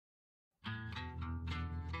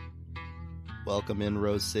Welcome in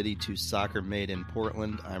Rose City to Soccer Made in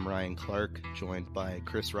Portland. I'm Ryan Clark, joined by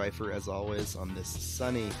Chris Reifer, as always, on this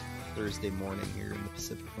sunny Thursday morning here in the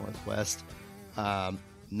Pacific Northwest.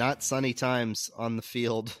 Not sunny times on the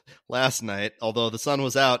field last night, although the sun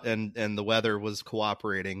was out and the weather was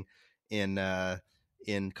cooperating in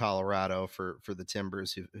Colorado for the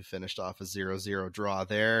Timbers, who finished off a 0-0 draw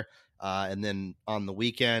there. And then on the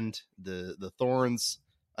weekend, the Thorns,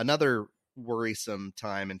 another worrisome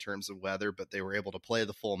time in terms of weather, but they were able to play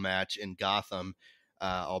the full match in Gotham,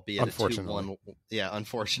 albeit a 2-1. Yeah,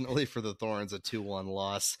 unfortunately for the Thorns, a 2-1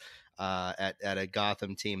 loss at a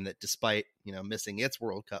Gotham team that, despite missing its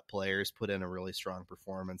World Cup players, put in a really strong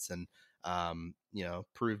performance and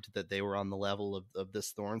proved that they were on the level of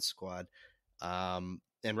this Thorns squad, and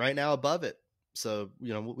right now above it. So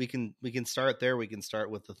we can start there. We can start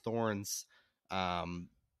with the Thorns,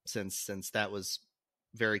 since that was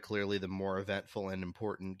very clearly the more eventful and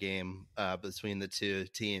important game between the two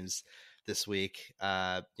teams this week.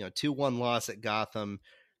 2-1 loss at Gotham.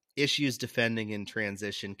 Issues defending in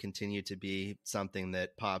transition continue to be something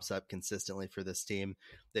that pops up consistently for this team.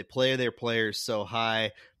 They play their players so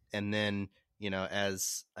high, and then,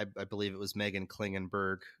 as I believe it was Megan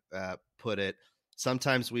Klingenberg put it,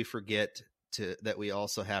 sometimes we forget that we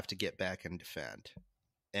also have to get back and defend.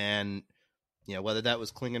 And whether that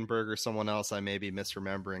was Klingenberg or someone else, I may be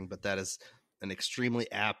misremembering, but that is an extremely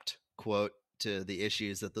apt quote to the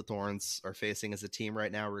issues that the Thorns are facing as a team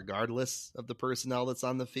right now, regardless of the personnel that's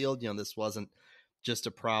on the field. This wasn't just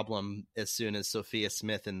a problem as soon as Sophia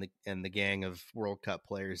Smith and the gang of World Cup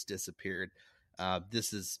players disappeared.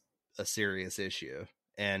 This is a serious issue,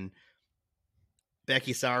 and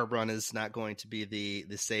Becky Sauerbrunn is not going to be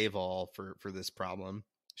the save all for this problem.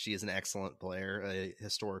 She is an excellent player, a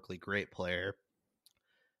historically great player,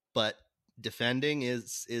 but defending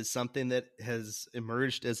is something that has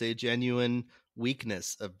emerged as a genuine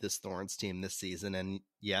weakness of this Thorns team this season. And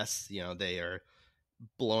yes, they are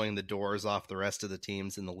blowing the doors off the rest of the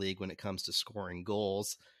teams in the league when it comes to scoring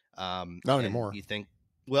goals. Not anymore. You think,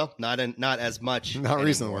 well, not as much, not anymore.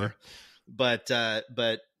 Recently,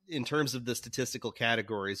 but in terms of the statistical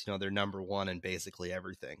categories, they're number one in basically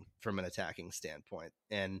everything from an attacking standpoint.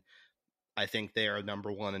 And I think they are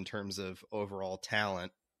number one in terms of overall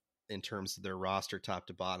talent, in terms of their roster top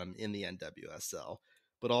to bottom in the NWSL.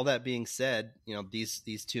 But all that being said,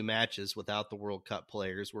 these two matches without the World Cup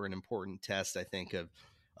players were an important test, I think,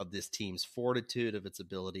 of this team's fortitude, of its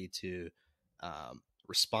ability to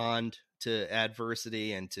respond to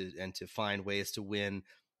adversity and to find ways to win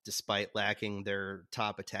despite lacking their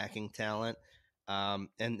top attacking talent.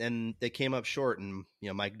 And they came up short, and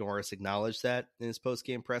Mike Norris acknowledged that in his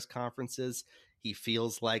post-game press conferences. He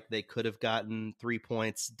feels like they could have gotten 3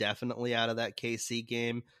 points definitely out of that KC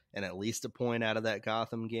game and at least a point out of that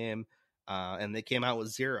Gotham game. And they came out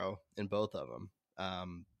with 0 in both of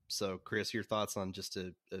them. So Chris, your thoughts on just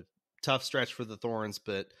a tough stretch for the Thorns,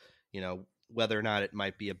 but whether or not it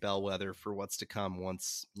might be a bellwether for what's to come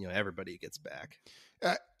once everybody gets back.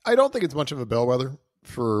 I don't think it's much of a bellwether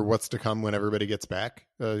for what's to come when everybody gets back.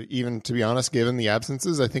 Even, to be honest, given the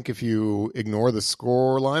absences, I think if you ignore the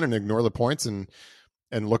score line and ignore the points and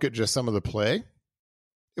look at just some of the play,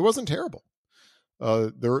 it wasn't terrible.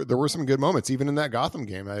 There were some good moments, even in that Gotham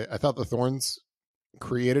game. I thought the Thorns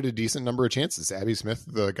created a decent number of chances. Abby Smith,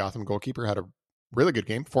 the Gotham goalkeeper, had a really good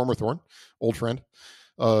game. Former Thorn, old friend,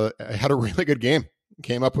 had a really good game.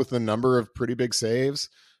 Came up with a number of pretty big saves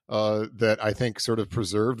that I think sort of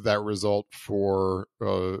preserved that result for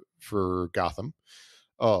Gotham.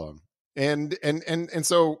 And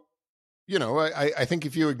so, I think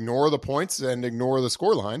if you ignore the points and ignore the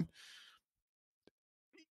scoreline,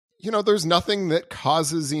 there's nothing that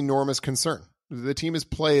causes enormous concern. The team has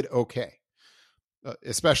played okay,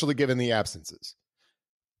 especially given the absences.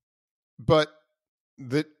 But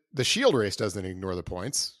the Shield race doesn't ignore the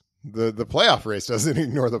points. The playoff race doesn't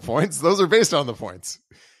ignore the points. Those are based on the points.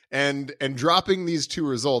 And dropping these two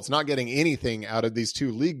results, not getting anything out of these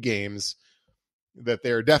two league games that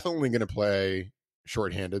they're definitely going to play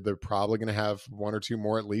shorthanded. They're probably going to have one or two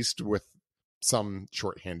more at least with some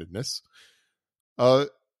shorthandedness.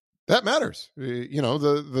 That matters.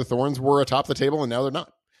 The Thorns were atop the table and now they're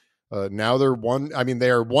not. Now they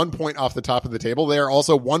are 1 point off the top of the table. They are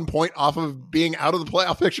also 1 point off of being out of the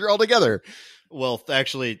playoff picture altogether. Well,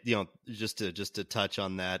 actually, just to touch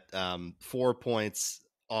on that, 4 points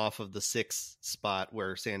off of the 6th spot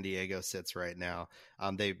where San Diego sits right now.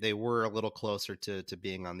 They were a little closer to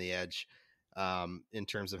being on the edge in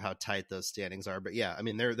terms of how tight those standings are. But yeah,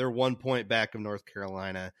 they're 1 point back of North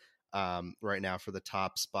Carolina right now for the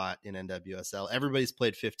top spot in NWSL. Everybody's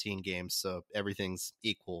played 15 games, so everything's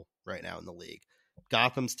equal right now in the league.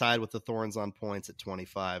 Gotham's tied with the Thorns on points at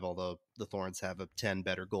 25, although the Thorns have a 10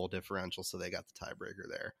 better goal differential, so they got the tiebreaker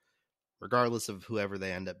there. Regardless of whoever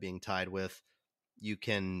they end up being tied with, you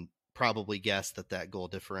can probably guess that goal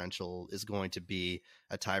differential is going to be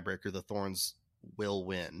a tiebreaker. The Thorns will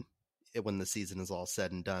win when the season is all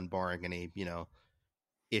said and done, barring any,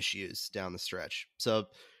 issues down the stretch. So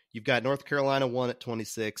you've got North Carolina 1 at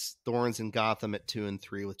 26, Thorns and Gotham at 2 and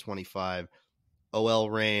 3 with 25, OL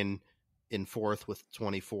Reign in 4th with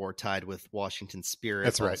 24, tied with Washington Spirit.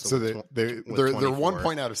 That's right. So they're 1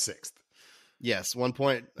 point out of 6th. Yes, 1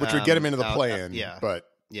 point, which would get them into the play-in. Yeah, but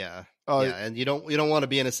yeah, and you don't want to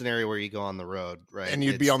be in a scenario where you go on the road, right? And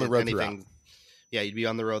you'd be on the road throughout. Yeah, you'd be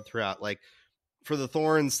on the road throughout. Like for the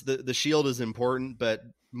Thorns, the Shield is important, but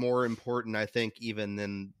more important, I think, even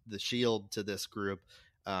than the Shield to this group,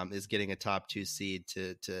 is getting a top 2 seed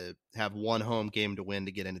to have one home game to win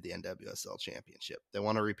to get into the NWSL championship. They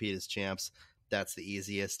want to repeat as champs. That's the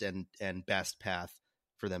easiest and best path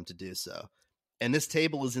for them to do so. And this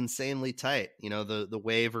table is insanely tight. The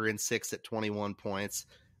Wave are in 6th at 21 points.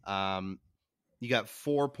 You got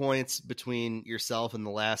 4 points between yourself and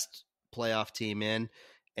the last playoff team in,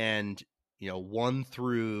 and 1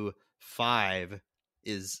 through 5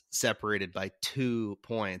 is separated by 2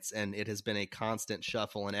 points, and it has been a constant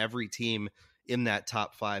shuffle, and every team in that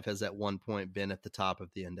top 5 has at one point been at the top of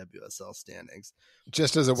the NWSL standings,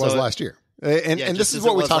 just as it was last year. And this is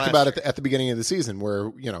what we talked about at the beginning of the season, where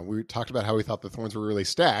we talked about how we thought the Thorns were really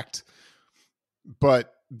stacked,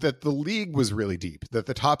 but that the league was really deep, that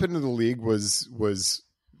the top end of the league was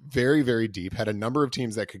very, very deep, had a number of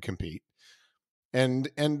teams that could compete. And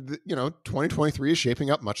 2023 is shaping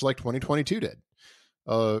up much like 2022 did,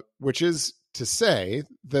 which is to say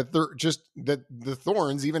that that the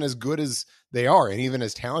Thorns, even as good as they are and even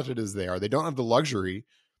as talented as they are, they don't have the luxury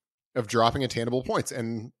of dropping attainable points.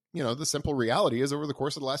 And the simple reality is, over the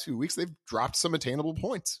course of the last few weeks, they've dropped some attainable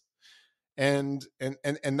points, and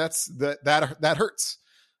that hurts.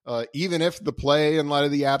 Even if the play in light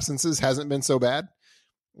of the absences hasn't been so bad,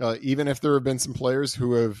 even if there have been some players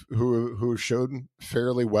who have showed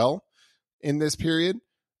fairly well in this period,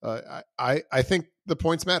 I think the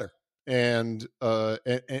points matter. And so,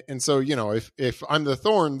 if I'm the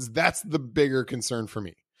Thorns, that's the bigger concern for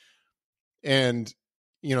me. And,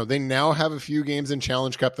 they now have a few games in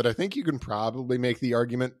Challenge Cup that I think you can probably make the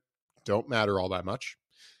argument don't matter all that much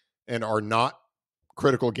and are not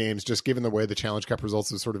critical games, just given the way the Challenge Cup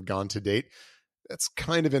results have sort of gone to date. That's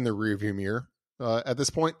kind of in the rearview mirror at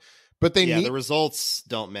this point. But the results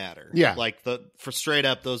don't matter. Yeah. Like for straight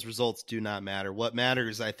up, those results do not matter. What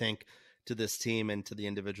matters, I think, to this team and to the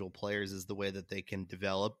individual players is the way that they can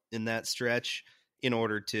develop in that stretch in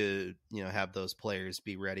order to, have those players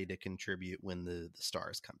be ready to contribute when the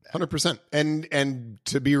stars come back. 100%. And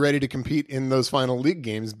to be ready to compete in those final league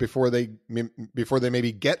games before they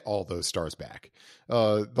maybe get all those stars back.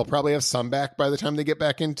 They'll probably have some back by the time they get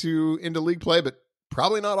back into league play, but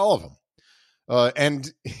probably not all of them.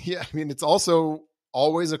 And yeah, I mean, it's also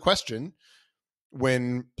always a question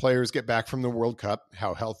when players get back from the World Cup,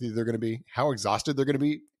 how healthy they're going to be, how exhausted they're going to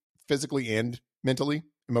be physically and mentally,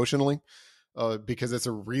 emotionally, because it's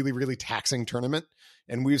a really, really taxing tournament.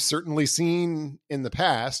 And we've certainly seen in the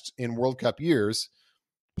past, in World Cup years,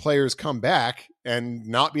 players come back and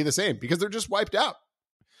not be the same because they're just wiped out.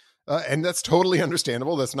 And that's totally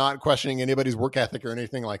understandable. That's not questioning anybody's work ethic or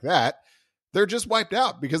anything like that. They're just wiped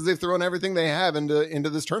out because they've thrown everything they have into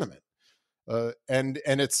this tournament. And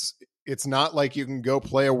it's not like you can go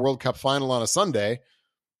play a World Cup final on a Sunday,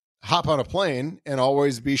 hop on a plane, and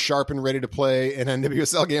always be sharp and ready to play an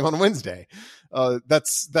NWSL game on Wednesday.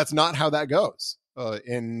 That's not how that goes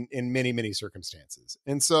in many, many circumstances.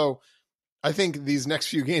 And so I think these next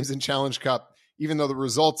few games in Challenge Cup, even though the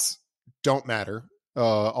results don't matter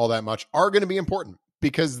all that much, are going to be important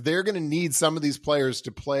because they're going to need some of these players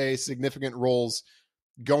to play significant roles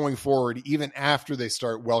going forward, even after they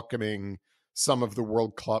start welcoming some of the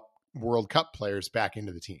World Cup players back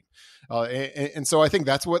into the team. And so I think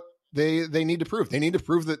that's what they need to prove. They need to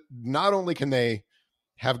prove that not only can they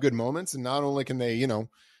have good moments and not only can they,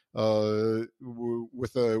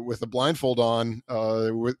 with a blindfold on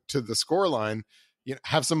to the score line,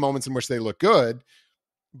 have some moments in which they look good,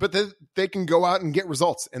 but they can go out and get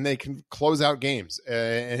results and they can close out games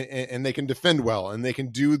and they can defend well and they can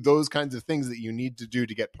do those kinds of things that you need to do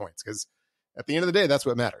to get points. Because at the end of the day, that's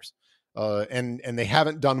what matters. And they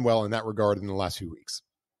haven't done well in that regard in the last few weeks.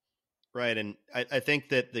 Right. And I think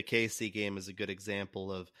that the KC game is a good example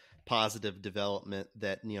of positive development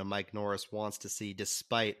that, Mike Norris wants to see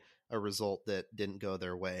despite a result that didn't go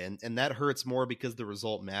their way. And that hurts more because the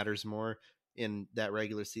result matters more in that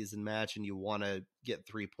regular season match and you want to get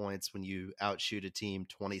 3 points when you outshoot a team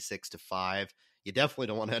 26-5, you definitely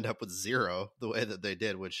don't want to end up with 0 the way that they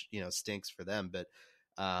did, which, stinks for them. But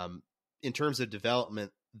in terms of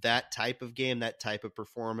development, that type of game, that type of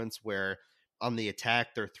performance where on the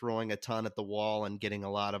attack, they're throwing a ton at the wall and getting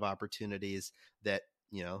a lot of opportunities that,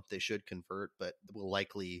 they should convert, but will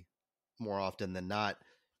likely more often than not,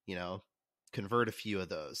 convert a few of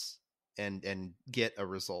those and get a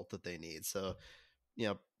result that they need. So,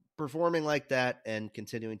 performing like that and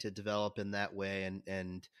continuing to develop in that way.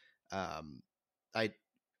 And I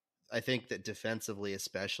think that defensively,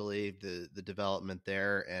 especially the development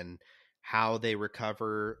there and how they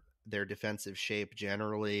recover their defensive shape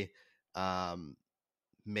generally,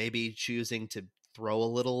 maybe choosing to throw a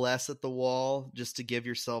little less at the wall just to give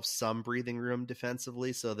yourself some breathing room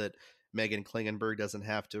defensively so that Megan Klingenberg doesn't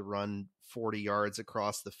have to run 40 yards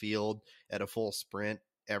across the field at a full sprint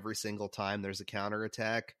every single time there's a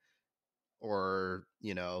counterattack. Or,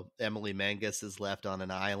 Emily Mangus is left on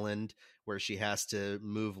an island where she has to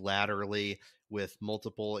move laterally with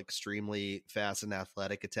multiple extremely fast and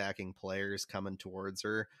athletic attacking players coming towards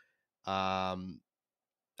her.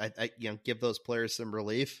 I give those players some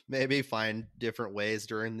relief, maybe find different ways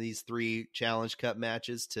during these 3 Challenge Cup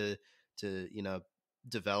matches to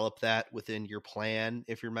develop that within your plan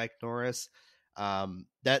if you're Mike Norris.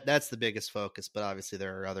 That's the biggest focus, but obviously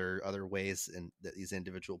there are other ways that these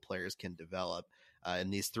individual players can develop in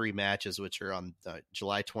these 3 matches, which are on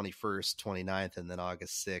July 21st, 29th, and then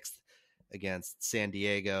August 6th against San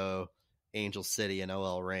Diego, Angel City, and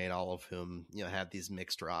OL Reign, all of whom, have these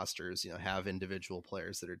mixed rosters, have individual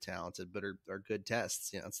players that are talented, but are good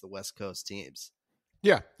tests. It's the West Coast teams.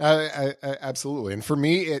 Yeah, I absolutely. And for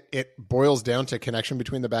me, it boils down to connection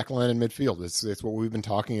between the back line and midfield. It's what we've been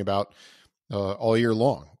talking about all year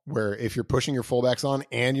long, where if you're pushing your fullbacks on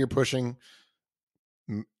and you're pushing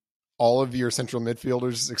all of your central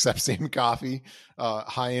midfielders except Sam Coffey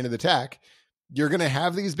high into the attack, you're going to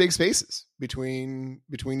have these big spaces between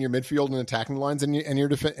your midfield and attacking lines and your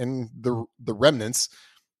and the remnants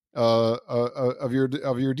of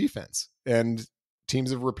your defense. And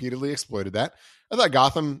teams have repeatedly exploited that. I thought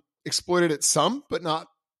Gotham exploited it some, but not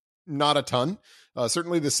a ton.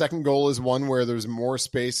 Certainly the second goal is one where there's more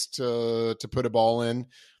space to put a ball in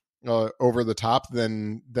over the top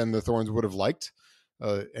than the Thorns would have liked.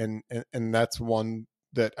 And that's one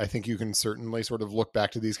that I think you can certainly sort of look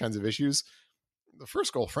back to these kinds of issues. The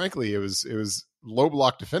first goal, frankly, it was low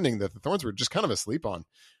block defending that the Thorns were just kind of asleep on.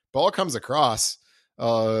 Ball comes across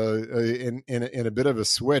in a bit of a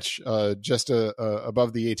switch just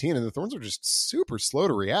above the 18, and the Thorns are just super slow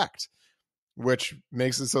to react, which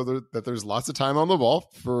makes it so that there's lots of time on the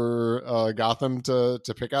ball for Gotham to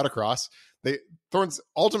pick out a cross. Thorns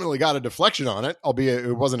ultimately got a deflection on it, albeit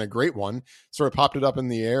it wasn't a great one. Sort of popped it up in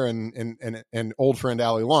the air, and old friend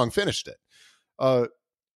Allie Long finished it.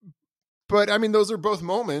 But I mean, those are both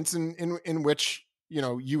moments in which,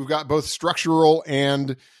 you've got both structural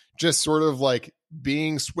and just sort of like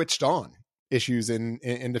being switched on issues in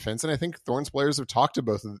defense. And I think Thorns players have talked to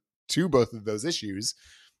both of those issues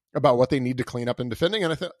about what they need to clean up in defending.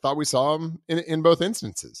 And I thought we saw them in both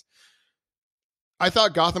instances. I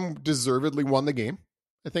thought Gotham deservedly won the game.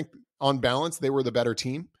 I think on balance, they were the better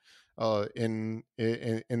team in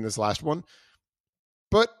this last one.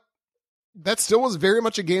 But that still was very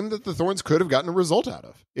much a game that the Thorns could have gotten a result out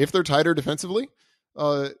of. If they're tighter defensively,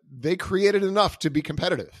 they created enough to be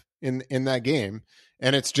competitive in that game.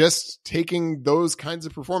 And it's just taking those kinds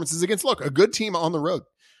of performances against, a good team on the road.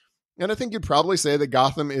 And I think you'd probably say that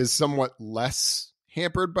Gotham is somewhat less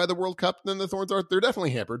hampered by the World Cup than the Thorns are. They're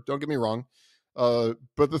definitely hampered, don't get me wrong. But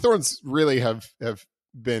the Thorns really have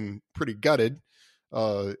been pretty gutted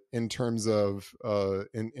in terms of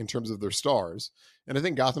their stars. And I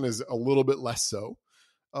think Gotham is a little bit less so.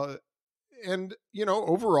 And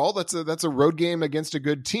overall, that's a road game against a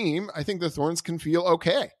good team. I think the Thorns can feel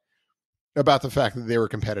okay about the fact that they were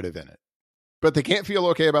competitive in it, but they can't feel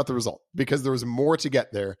okay about the result because there was more to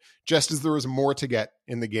get there, just as there was more to get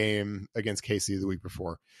in the game against KC the week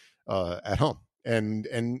before at home. And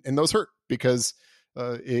those hurt because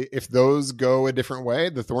if those go a different way,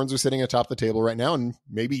 the Thorns are sitting atop the table right now, and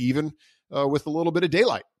maybe even with a little bit of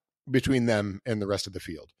daylight between them and the rest of the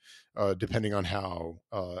field, depending on how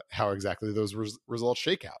exactly those results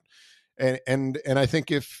shake out. And I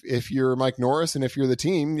think if you're Mike Norris and if you're the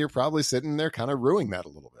team, you're probably sitting there kind of ruining that a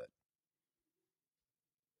little bit.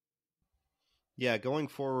 Yeah, going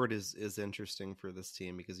forward is interesting for this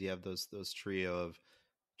team because you have those trio of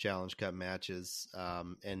Challenge Cup matches,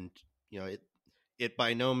 and it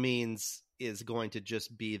by no means is going to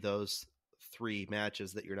just be those 3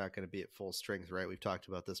 matches that you're not going to be at full strength, right? We've talked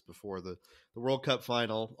about this before. The World Cup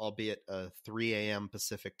final, albeit a 3 a.m.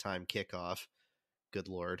 Pacific time kickoff. Good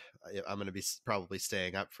Lord. I'm going to be probably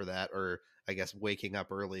staying up for that, or I guess waking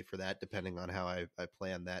up early for that, depending on how I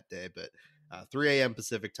plan that day. But 3 a.m.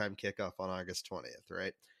 Pacific time kickoff on August 20th,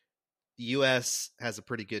 right? The U.S. has a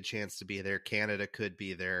pretty good chance to be there. Canada could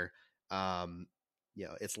be there.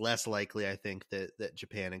 It's less likely, I think, that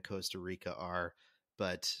Japan and Costa Rica are,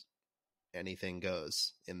 but anything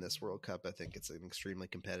goes in this World Cup. I think it's an extremely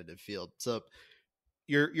competitive field. So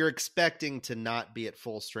you're expecting to not be at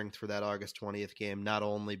full strength for that August 20th game, not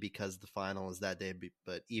only because the final is that day,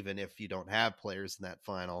 but even if you don't have players in that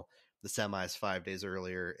final, the semis 5 days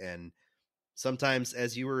earlier. And sometimes,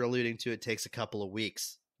 as you were alluding to, it takes a couple of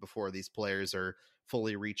weeks before these players are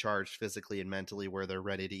fully recharged physically and mentally, where they're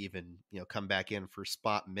ready to even, come back in for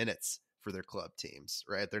spot minutes for their club teams,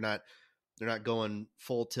 right? They're not going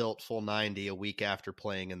full tilt, full 90 a week after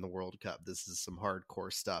playing in the World Cup. This is some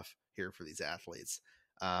hardcore stuff here for these athletes,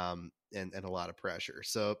 and a lot of pressure.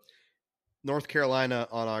 So North Carolina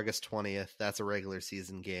on August 20th, that's a regular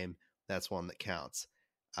season game. That's one that counts.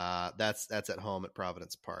 That's at home at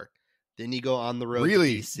Providence Park. Then you go on the road to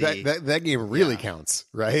DC. That game really counts,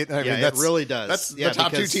 right? I mean, it really does. That's the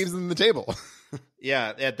top 2 teams in the table.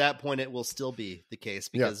 Yeah, at that point, it will still be the case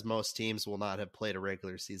because most teams will not have played a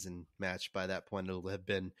regular season match by that point. It'll have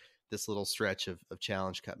been this little stretch of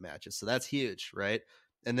Challenge Cup matches. So that's huge, right?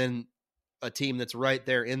 And then a team that's right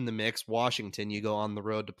there in the mix, Washington, you go on the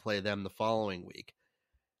road to play them the following week.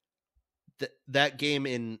 That game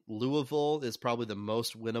in Louisville is probably the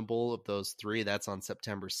most winnable of those 3. That's on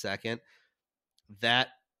September 2nd. That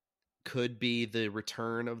could be the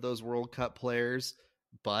return of those World Cup players,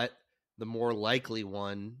 but the more likely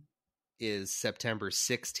one is September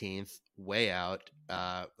 16th, way out,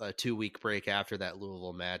 a 2-week break after that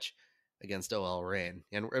Louisville match against OL Reign.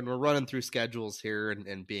 And we're running through schedules here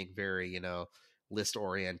and being very, list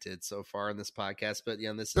oriented so far in this podcast.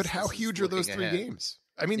 But how huge are those 3 games?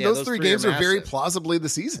 I mean, those 3 games are very plausibly the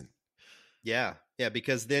season. Yeah. Yeah.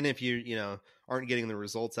 Because then if you, aren't getting the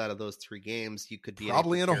results out of those 3 games, you could be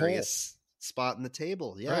probably in a hole spot in the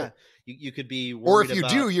table. Yeah. Right. You could be worried or if you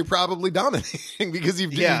do, you're probably dominating because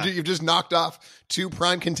you've just knocked off 2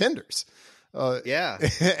 prime contenders.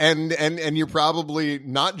 And you're probably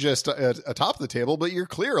not just atop the table, but you're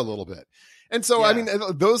clear a little bit. And so, I mean,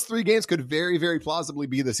 those 3 games could very, very plausibly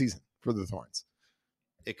be the season for the Thorns.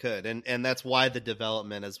 It could. And that's why the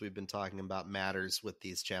development, as we've been talking about, matters with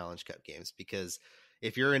these Challenge Cup games, because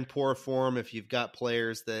if you're in poor form, if you've got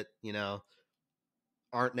players that,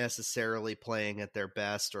 aren't necessarily playing at their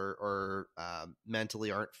best or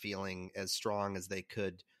mentally aren't feeling as strong as they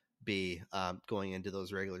could be going into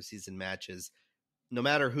those regular season matches, no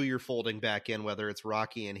matter who you're folding back in, whether it's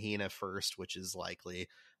Rocky and Hina first, which is likely,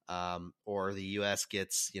 or the U.S.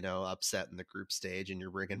 gets, upset in the group stage and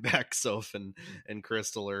you're bringing back Soph and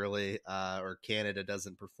Crystal early, or Canada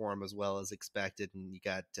doesn't perform as well as expected and you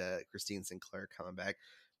got Christine Sinclair coming back.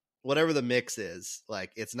 Whatever the mix is,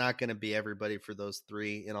 like, it's not going to be everybody for those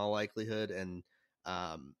 3 in all likelihood. And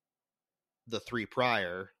the 3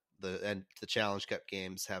 prior, the Challenge Cup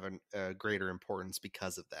games have a greater importance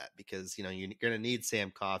because of that, because, you're going to need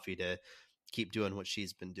Sam Coffey to keep doing what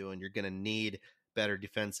she's been doing. You're going to need better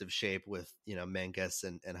defensive shape with, Menges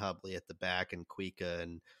and Hubley at the back and Kuika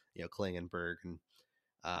and, Klingenberg, and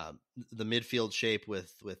the midfield shape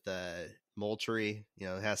with Moultrie,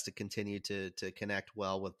 has to continue to connect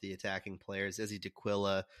well with the attacking players. Izzy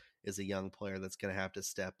DeQuilla is a young player that's going to have to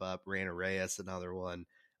step up. Raina Reyes, another one.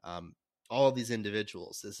 All of these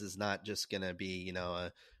individuals, this is not just going to be,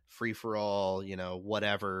 a free for all,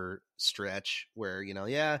 whatever stretch where, we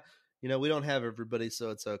don't have everybody,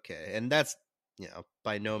 so it's okay. And that's,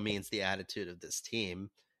 by no means the attitude of this team,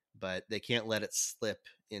 but they can't let it slip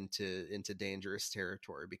into dangerous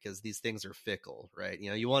territory because these things are fickle, right?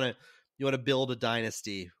 You want to build a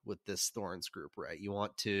dynasty with this Thorns group, right? You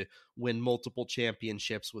want to win multiple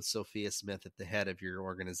championships with Sophia Smith at the head of your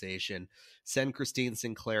organization. Send Christine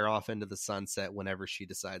Sinclair off into the sunset whenever she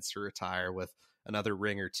decides to retire with another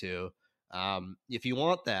ring or 2. If you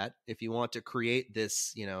want that, if you want to create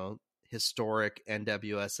this, historic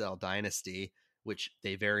NWSL dynasty, which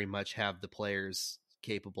they very much have the players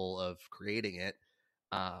capable of creating it,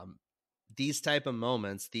 these type of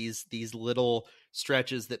moments, these little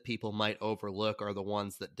stretches that people might overlook are the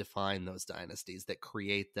ones that define those dynasties, that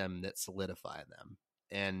create them, that solidify them.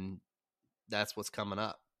 And that's what's coming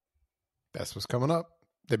up.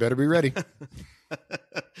 They better be ready.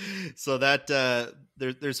 So that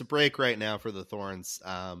there's a break right now for the Thorns.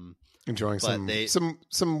 Enjoying But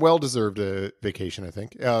some well-deserved vacation, I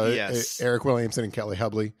think. Yes. Eric Williamson and Kelly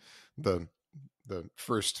Hubley, the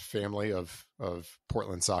first family of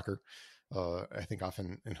Portland soccer. I think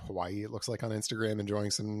often in Hawaii, it looks like, on Instagram, enjoying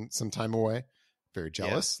some time away. Very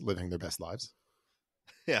jealous, living their best lives.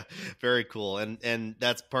 Yeah, very cool. And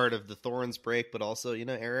that's part of the Thorns break, but also,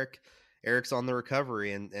 Eric's on the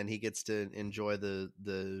recovery, and he gets to enjoy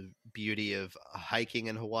the beauty of hiking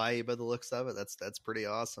in Hawaii by the looks of it. That's pretty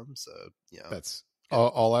awesome. So, that's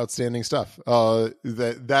all outstanding stuff.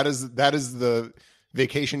 That is the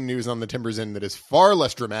vacation news on the Timbers end that is far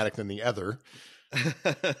less dramatic than the other.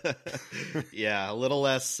 Yeah, a little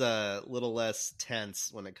less tense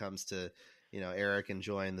when it comes to, Eric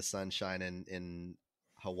enjoying the sunshine in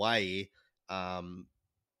Hawaii.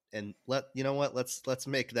 And let's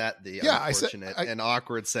make that the unfortunate and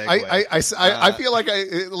awkward segue. I feel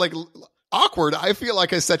like awkward. I feel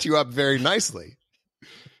like I set you up very nicely.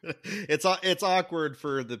 It's awkward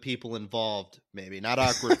for the people involved, maybe not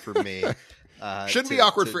awkward for me. Shouldn't be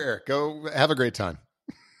awkward for Eric. Go have a great time.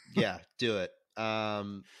 Yeah, do it.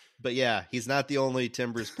 But yeah, he's not the only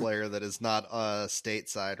Timbers player that is not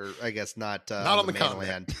stateside, or I guess not on the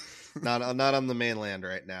mainland. not on the mainland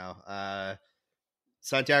right now.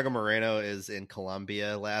 Santiago Moreno is in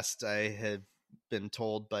Colombia, last I had been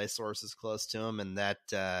told by sources close to him, and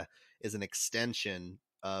that is an extension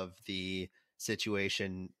of the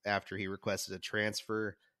situation after he requested a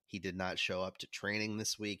transfer. He did not show up to training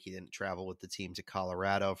this week. He didn't travel with the team to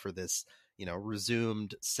Colorado for this,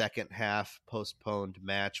 resumed second half postponed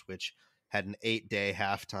match, which had an 8-day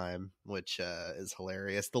halftime, which is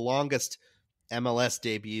hilarious. The longest MLS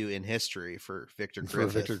debut in history for Victor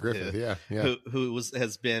Griffith, who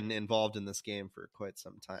has been involved in this game for quite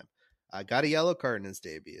some time. Got a yellow card in his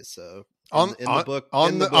debut, so on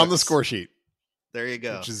the score sheet. There you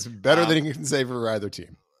go, which is better than you can say for either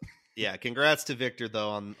team. Yeah, congrats to Victor though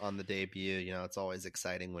on the debut. It's always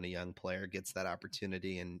exciting when a young player gets that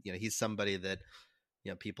opportunity, and he's somebody that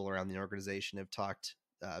people around the organization have talked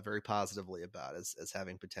very positively about as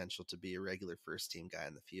having potential to be a regular first team guy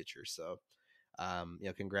in the future. So.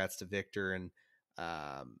 Congrats to Victor. And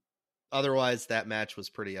otherwise, that match was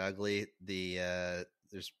pretty ugly.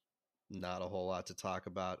 There's not a whole lot to talk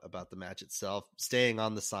about the match itself. Staying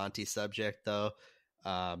on the Santi subject, though,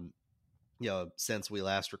 since we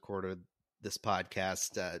last recorded this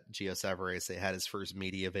podcast, Gio Savarese had his first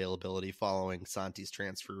media availability following Santi's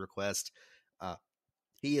transfer request.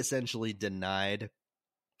 He essentially denied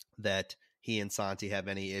that he and Santi have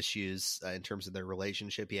any issues in terms of their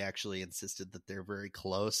relationship. He actually insisted that they're very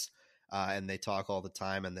close and they talk all the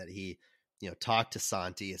time, and that he, talked to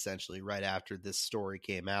Santi essentially right after this story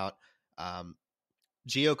came out.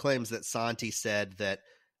 Gio claims that Santi said that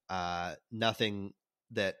nothing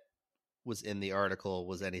that was in the article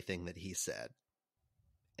was anything that he said.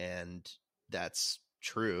 And that's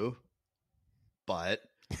true, but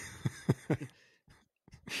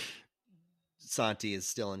Santi is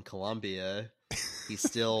still in Colombia. He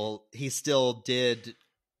still did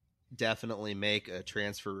definitely make a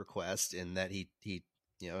transfer request, in that he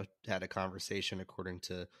had a conversation, according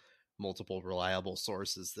to multiple reliable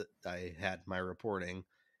sources that I had my reporting.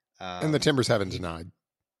 And the Timbers haven't denied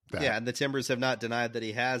that. Yeah, and the Timbers have not denied that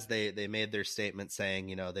he has. They made their statement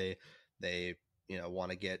saying, they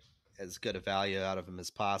want to get as good a value out of him as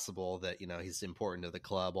possible, that he's important to the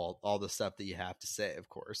club, all the stuff that you have to say, of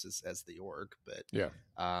course, as the org. But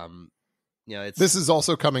this is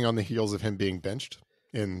also coming on the heels of him being benched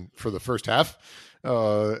for the first half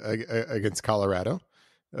against Colorado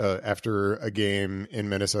after a game in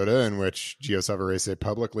Minnesota in which Gio Savarese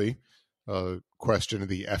publicly questioned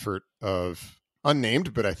the effort of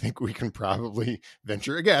unnamed, but I think we can probably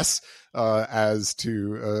venture a guess as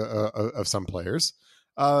to of some players.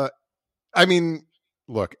 I mean,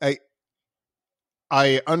 look,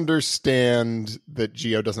 I understand that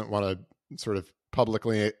Gio doesn't want to sort of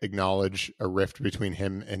publicly acknowledge a rift between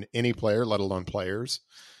him and any player, let alone players.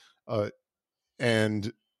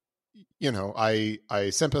 And, I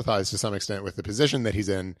sympathize to some extent with the position that he's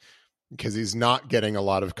in, because he's not getting a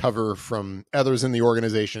lot of cover from others in the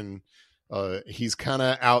organization. He's kind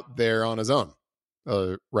of out there on his own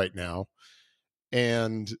right now.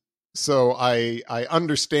 And so I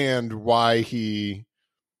understand why he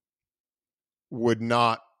would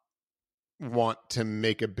not want to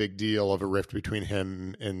make a big deal of a rift between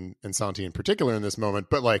him and Santi in particular in this moment.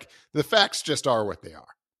 But like, the facts just are what they are,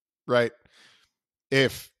 right?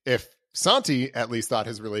 If Santi at least thought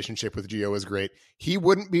his relationship with Gio was great, he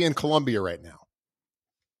wouldn't be in Colombia right now.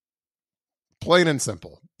 Plain and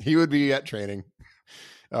simple. He would be at training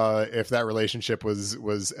if that relationship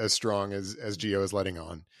was as strong as Gio is letting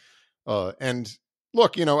on. And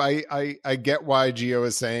look, I get why Gio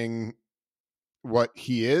is saying what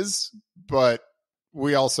he is, but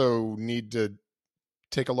we also need to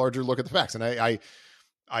take a larger look at the facts. And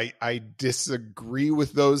I disagree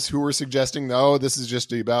with those who are suggesting, no, this is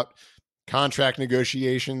just about contract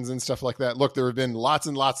negotiations and stuff like that. Look, there have been lots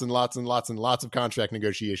and lots and lots and lots and lots of contract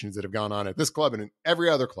negotiations that have gone on at this club and in every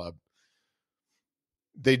other club.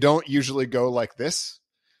 They don't usually go like this.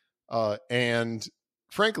 And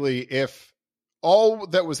frankly, if all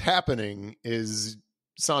that was happening is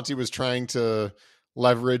Santi was trying to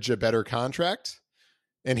leverage a better contract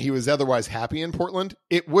and he was otherwise happy in Portland,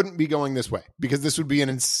 it wouldn't be going this way, because this would be an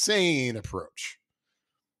insane approach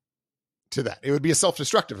to that. It would be a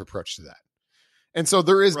self-destructive approach to that. And so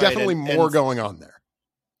there is definitely more going on there.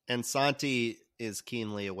 And Santi is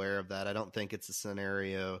keenly aware of that. I don't think it's a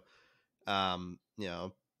scenario,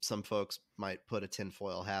 some folks might put a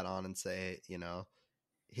tinfoil hat on and say,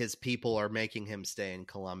 his people are making him stay in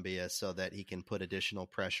Colombia so that he can put additional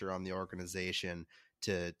pressure on the organization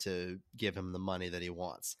to give him the money that he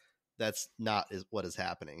wants. That's not what is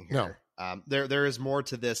happening here. No. There is more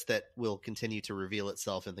to this that will continue to reveal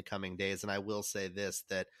itself in the coming days. And I will say this,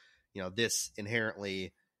 that, this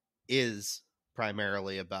inherently is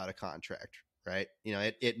primarily about a contract, right?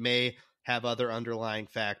 It may have other underlying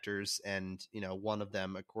factors. And, one of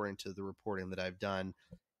them, according to the reporting that I've done,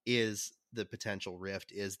 is the potential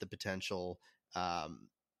rift, is the potential,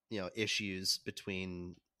 issues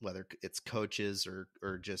between whether it's coaches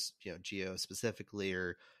or just, Gio specifically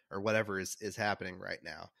or whatever is happening right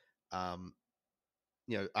now. I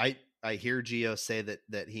hear Gio say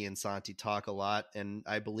that he and Santi talk a lot, and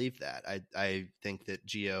I believe that. I think that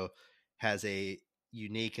Gio has a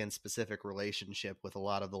unique and specific relationship with a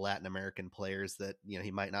lot of the Latin American players that, he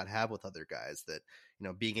might not have with other guys, that,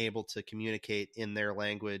 being able to communicate in their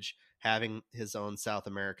language, having his own South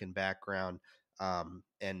American background, and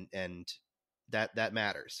that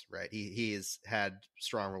matters, right? He has had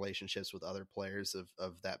strong relationships with other players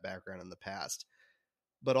of that background in the past.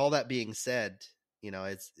 But all that being said,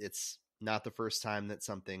 it's not the first time that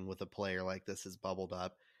something with a player like this has bubbled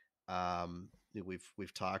up.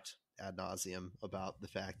 We've talked ad nauseum about the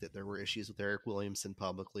fact that there were issues with Eric Williamson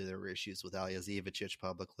publicly. There were issues with Alija Zivicic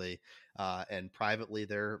publicly, and privately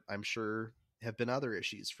there, I'm sure, have been other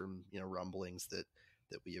issues from, rumblings that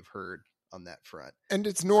we have heard on that front. And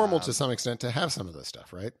it's normal to some extent to have some of this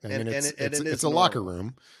stuff, right? I mean, it's a locker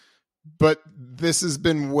room, but this has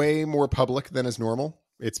been way more public than is normal.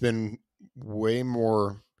 It's been way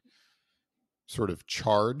more sort of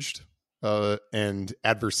charged and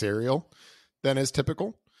adversarial than is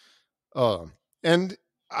typical. And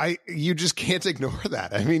you just can't ignore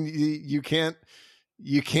that. I mean, you can't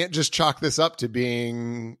just chalk this up to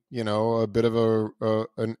being, a bit of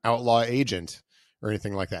an outlaw agent or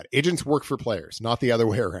anything like that. Agents work for players, not the other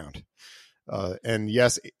way around. And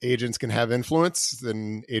yes, agents can have influence,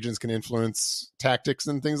 and agents can influence tactics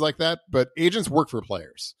and things like that, but agents work for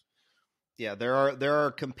players. Yeah, there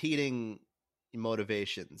are competing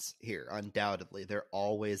motivations here. Undoubtedly, there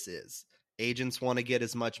always is. Agents want to get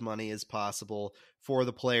as much money as possible for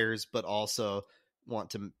the players, but also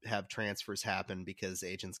want to have transfers happen because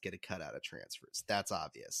agents get a cut out of transfers. That's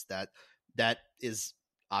obvious. That is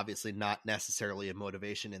obviously not necessarily a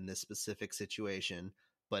motivation in this specific situation,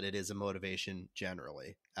 but it is a motivation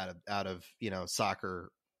generally out of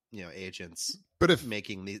soccer, agents. But if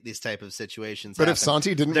making these type of situations but happen. If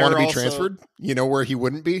Santi didn't want to be transferred, where he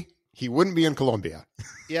wouldn't be? He wouldn't be in Colombia.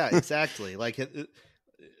 Yeah, exactly. Like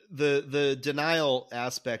the denial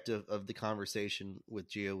aspect of the conversation with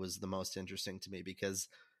Gio was the most interesting to me, because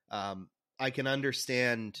I can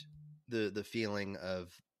understand the feeling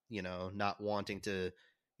of, not wanting to,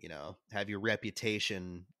 have your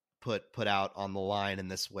reputation put out on the line in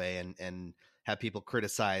this way, and have people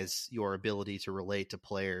criticize your ability to relate to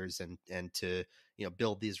players and to,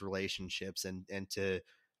 build these relationships and to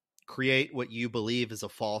create what you believe is a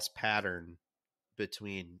false pattern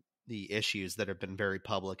between the issues that have been very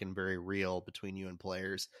public and very real between you and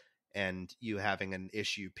players, and you having an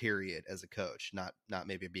issue period as a coach, not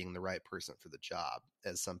maybe being the right person for the job,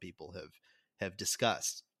 as some people have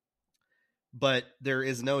discussed. But there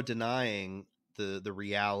is no denying the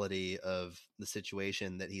reality of the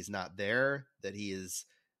situation, that he's not there, that he has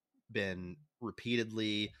been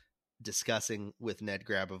repeatedly discussing with Ned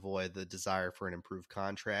Grabavoy the desire for an improved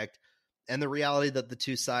contract, and the reality that the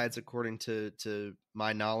two sides, according to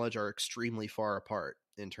my knowledge, are extremely far apart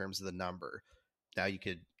in terms of the number. Now you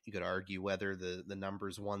could argue whether the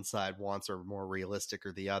numbers one side wants are more realistic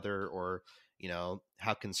or the other, or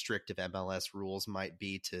how constrictive MLS rules might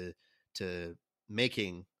be to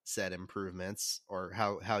making said improvements, or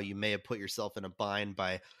how you may have put yourself in a bind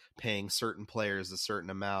by paying certain players a certain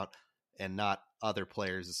amount and not other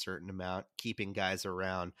players a certain amount, keeping guys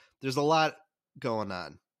around. There's a lot going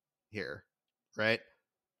on here, right?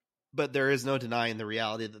 But there is no denying the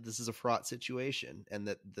reality that this is a fraught situation, and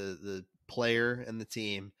that the player and the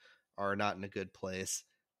team are not in a good place,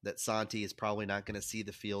 that Santi is probably not going to see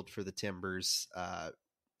the field for the Timbers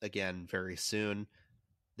again very soon.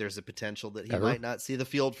 There's a potential that he might not see the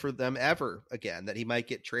field for them ever again, that he might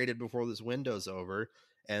get traded before this window's over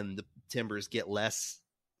and the Timbers get less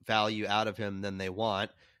value out of him than they want.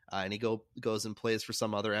 And he goes and plays for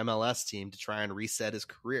some other MLS team to try and reset his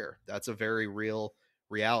career. That's a very real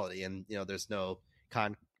reality. And, there's no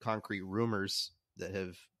concrete rumors that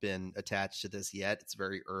have been attached to this yet. It's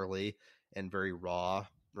very early and very raw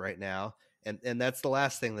right now. And that's the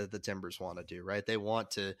last thing that the Timbers want to do, right? They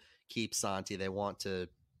want to keep Santi. They want to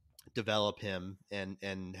develop him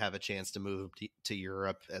and have a chance to move to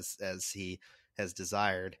Europe as he has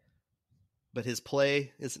desired. But his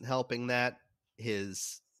play isn't helping that.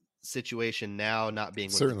 His situation now, not being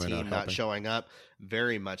with the team, not showing up,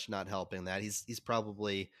 very much not helping that. He's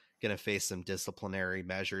probably going to face some disciplinary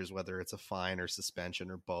measures, whether it's a fine or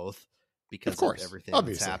suspension or both, because of everything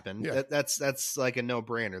that's happened. Yeah. That's like a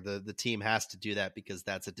no-brainer. The team has to do that because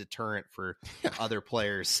that's a deterrent for other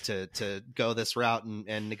players to go this route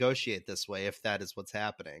and negotiate this way if that is what's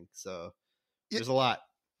happening. So there's a lot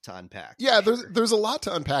to unpack. Yeah, there's a lot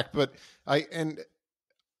to unpack, but I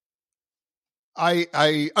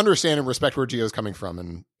understand and respect where Gio's coming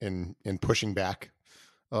from in pushing back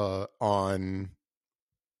on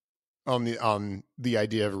the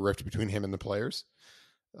idea of a rift between him and the players.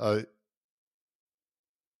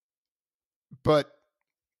 But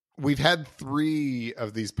we've had 3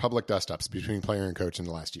 of these public dust-ups between player and coach in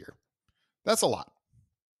the last year. That's a lot.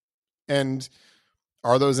 And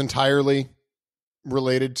are those entirely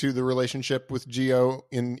related to the relationship with Gio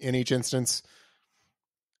in each instance?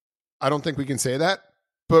 I don't think we can say that,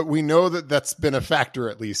 but we know that that's been a factor,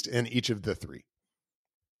 at least in each of the 3.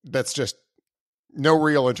 That's just no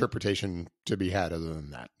real interpretation to be had other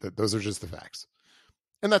than that those are just the facts.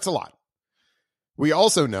 And that's a lot. We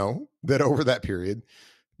also know that over that period,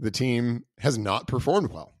 the team has not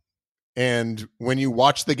performed well. And when you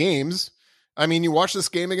watch the games, you watch this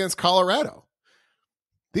game against Colorado.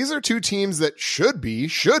 These are 2 teams that should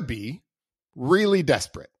be really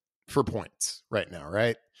desperate for points right now,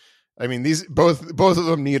 right? These both of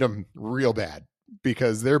them need them real bad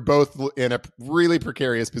because they're both in a really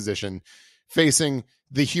precarious position, facing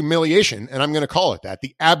the humiliation, and I'm going to call it that,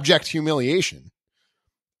 the abject humiliation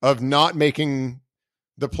of not making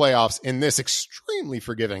the playoffs in this extremely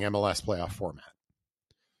forgiving MLS playoff format.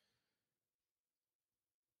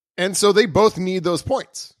 And so they both need those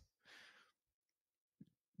points.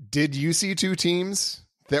 Did you see 2 teams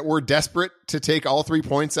that were desperate to take all 3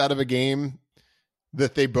 points out of a game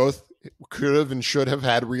that they both could have and should have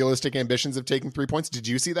had realistic ambitions of taking 3 points? Did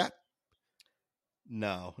you see that?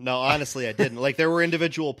 No, honestly, I didn't. Like, there were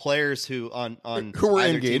individual players who were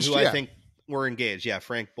engaged, team, who I think were engaged. Yeah,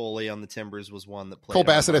 Frank Boley on the Timbers was one that played. Cole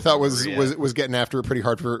Bassett, I thought was getting after it pretty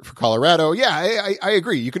hard for Colorado. Yeah, I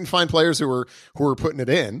agree. You can find players who were putting it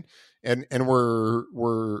in and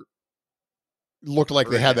were looked like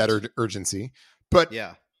they had that urgency. But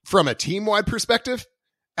from a team-wide perspective,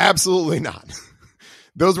 absolutely not.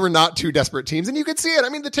 Those were not 2 desperate teams, and you could see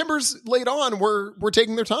it. The Timbers late on were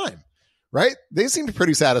taking their time, right? They seemed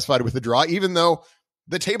pretty satisfied with the draw, even though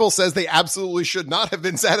the table says they absolutely should not have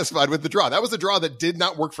been satisfied with the draw. That was a draw that did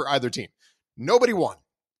not work for either team. Nobody won,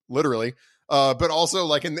 literally. But also,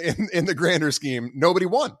 like in the grander scheme, nobody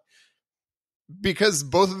won because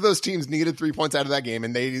both of those teams needed 3 points out of that game,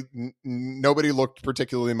 and nobody looked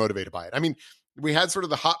particularly motivated by it. We had sort of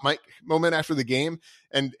the hot mic moment after the game,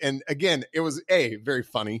 and again, it was very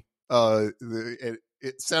funny. It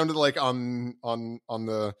sounded like on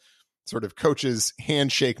the sort of coach's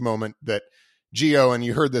handshake moment that Gio, and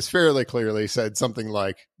you heard this fairly clearly, said something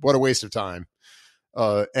like, "What a waste of time."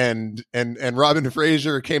 And Robin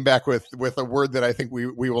Fraser came back with a word that I think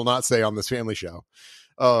we will not say on this family show.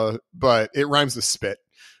 But it rhymes with spit.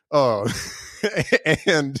 But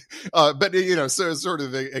so sort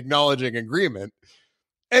of acknowledging agreement.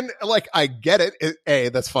 And like, I get it. A,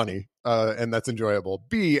 that's funny. And that's enjoyable.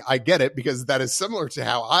 B, I get it because that is similar to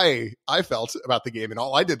how I felt about the game. And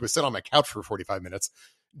all I did was sit on my couch for 45 minutes.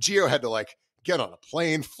 Gio had to get on a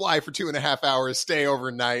plane, fly for 2.5 hours, stay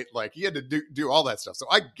overnight. Like, he had to do all that stuff. So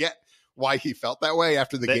I get why he felt that way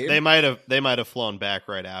after the game. They might have flown back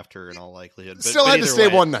right after in all likelihood. But, Still had to stay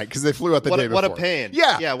one night because they flew out the day before. What a pain.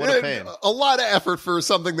 Yeah, what a pain. A lot of effort for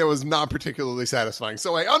something that was not particularly satisfying.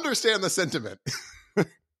 So I understand the sentiment.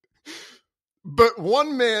 But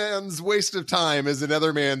one man's waste of time is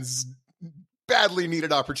another man's badly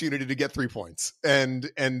needed opportunity to get 3 points.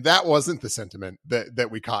 And that wasn't the sentiment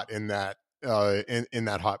that we caught in that in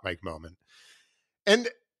that hot mic moment. And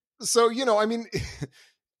so, I mean,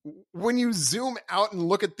 when you zoom out and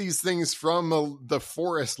look at these things from the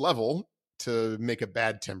forest level, to make a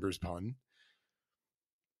bad Timbers pun,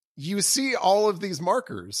 you see all of these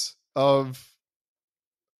markers of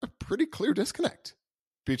a pretty clear disconnect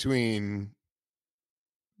between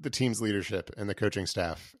the team's leadership and the coaching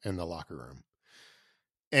staff in the locker room.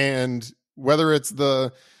 And whether it's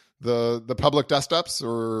the public dust-ups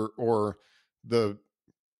or the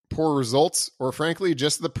poor results, or frankly,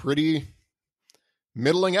 just the pretty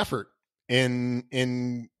middling effort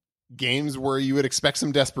in games where you would expect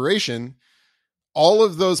some desperation, all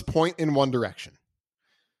of those point in one direction.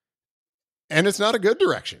 And it's not a good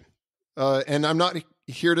direction. And I'm not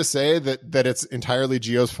here to say that it's entirely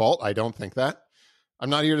Gio's fault. I don't think that. I'm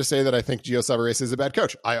not here to say that I think Gio Savarese is a bad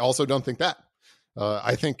coach. I also don't think that.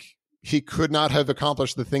 I think he could not have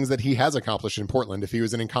accomplished the things that he has accomplished in Portland if he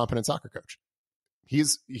was an incompetent soccer coach. He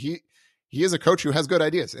is a coach who has good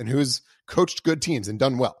ideas and who's coached good teams and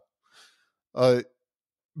done well.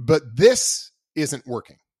 But this isn't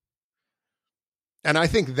working. And I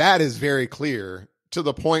think that is very clear, to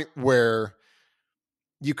the point where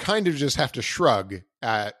you kind of just have to shrug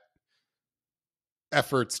at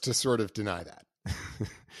efforts to sort of deny that.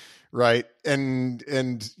 Right. And,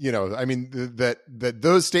 I mean, that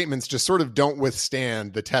those statements just sort of don't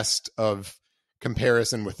withstand the test of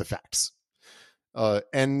comparison with the facts.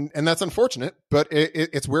 And that's unfortunate, but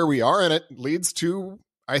it's where we are. And it leads to,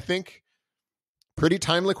 I think, pretty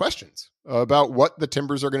timely questions about what the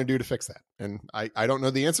Timbers are going to do to fix that. And I don't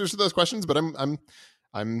know the answers to those questions, but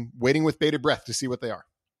I'm waiting with bated breath to see what they are.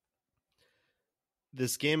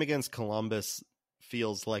 This game against Columbus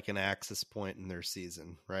feels like an axis point in their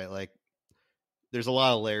season, right? Like, there's a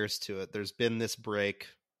lot of layers to it. There's been this break.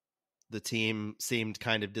 The team seemed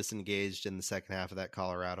kind of disengaged in the second half of that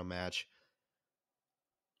Colorado match.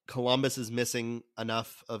 Columbus is missing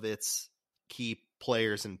enough of its key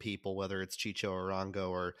players and people, whether it's Chicho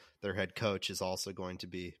Arango or their head coach is also going to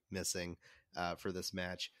be missing for this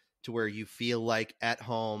match, to where you feel like at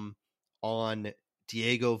home on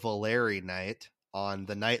Diego Valeri night, on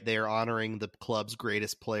the night they are honoring the club's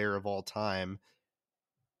greatest player of all time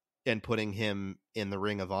and putting him in the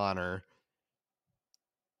Ring of Honor,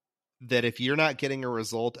 that if you're not getting a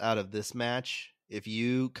result out of this match, if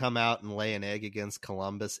you come out and lay an egg against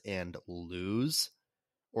Columbus and lose,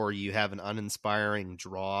 or you have an uninspiring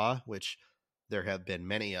draw, which there have been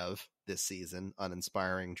many of this season,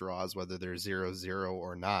 uninspiring draws, whether they're 0-0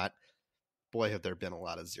 or not. Boy, have there been a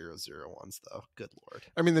lot of 0-0 ones, though. Good Lord.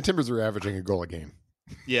 I mean, the Timbers are averaging a goal a game.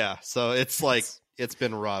 Yeah, so it's like, it's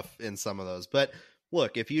been rough in some of those. But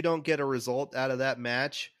look, if you don't get a result out of that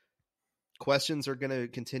match, questions are going to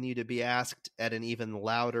continue to be asked at an even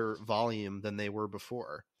louder volume than they were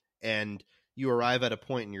before. And you arrive at a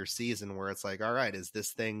point in your season where it's like, all right, is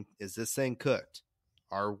this thing cooked?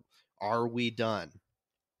 Are we done?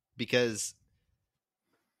 Because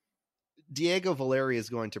Diego Valeri is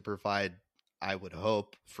going to provide, I would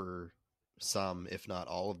hope, for some, if not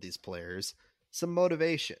all of these players, some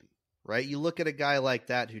motivation, right? You look at a guy like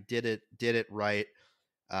that who did it right,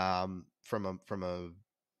 from a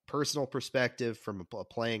personal perspective, from a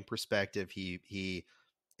playing perspective. He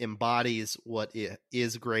embodies what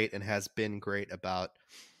is great and has been great about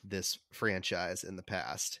this franchise in the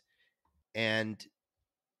past. And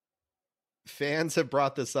fans have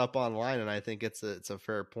brought this up online, and I think it's a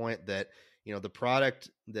fair point that, the product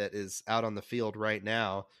that is out on the field right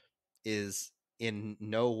now is in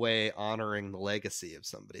no way honoring the legacy of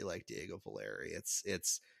somebody like Diego Valeri.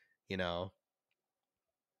 It's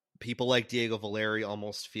people like Diego Valeri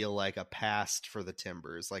almost feel like a past for the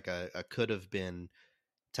Timbers, like a could have been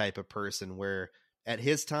type of person, where at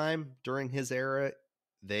his time, during his era,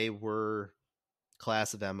 they were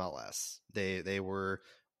class of MLS. They were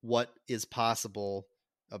what is possible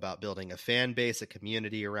about building a fan base, a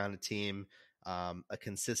community around a team, a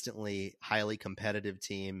consistently highly competitive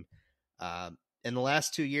team. In the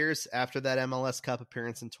last 2 years after that MLS Cup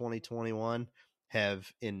appearance in 2021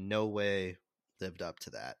 have in no way lived up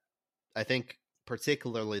to that. I think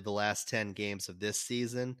particularly the last 10 games of this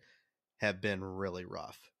season have been really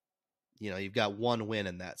rough. You've got one win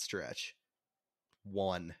in that stretch.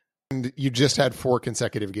 One. And you just had 4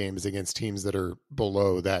 consecutive games against teams that are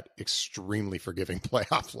below that extremely forgiving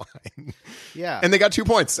playoff line. Yeah. And they got 2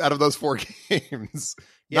 points out of those 4 games.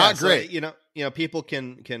 Yeah, Not great. So, people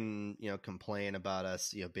can complain about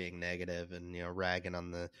us, being negative and, ragging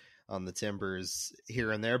on the Timbers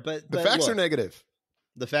here and there, but the facts look, are negative.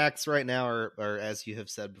 The facts right now are, as you have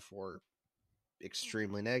said before,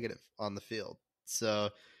 extremely negative on the field.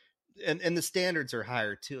 So, and the standards are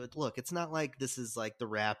higher too. Look, it's not like this is like the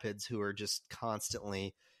Rapids who are just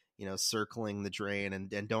constantly, circling the drain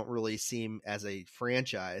and don't really seem as a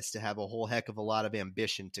franchise to have a whole heck of a lot of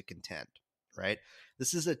ambition to contend, right?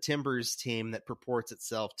 This is a Timbers team that purports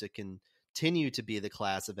itself to continue to be the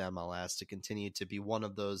class of MLS, to continue to be one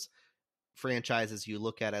of those franchises you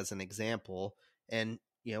look at as an example. And,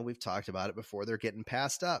 we've talked about it before. They're getting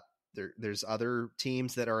passed up. There's other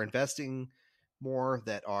teams that are investing more,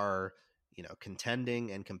 that are, contending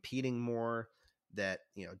and competing more, that,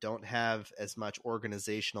 don't have as much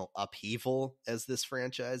organizational upheaval as this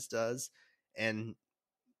franchise does. And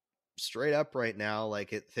straight up right now, like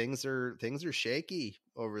things are shaky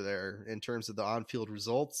over there in terms of the on-field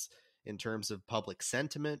results, in terms of public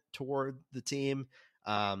sentiment toward the team.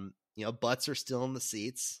 Butts are still in the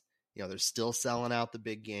seats. They're still selling out the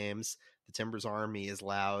big games. The Timbers Army is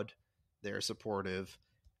loud. They're supportive,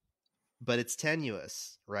 but it's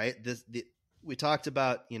tenuous, right? We talked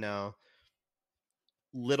about,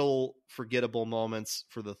 little forgettable moments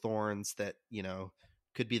for the Thorns that,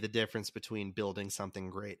 could be the difference between building something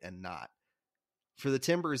great and not. For the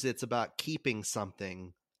Timbers, it's about keeping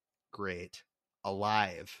something great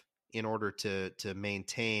alive in order to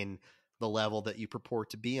maintain the level that you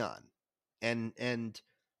purport to be on. And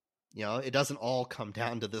it doesn't all come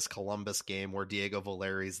down to this Columbus game where Diego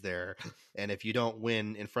Valeri's there. And if you don't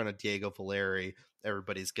win in front of Diego Valeri,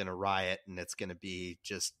 everybody's going to riot, and it's going to be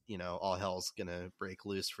just, all hell's going to break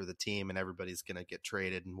loose for the team, and everybody's going to get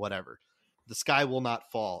traded and whatever. The sky will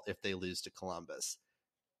not fall if they lose to Columbus.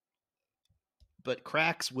 But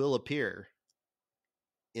cracks will appear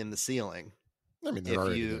in the ceiling. I mean, they're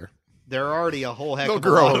already there. They're already a whole heck They'll of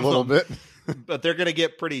grow a a little bit. But they're going to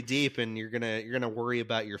get pretty deep, and you're going to worry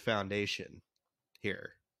about your foundation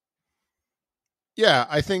here. Yeah,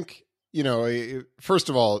 I think, first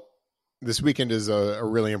of all, this weekend is a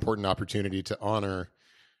really important opportunity to honor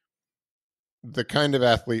the kind of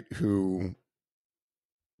athlete who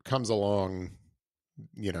comes along,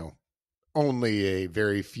 only a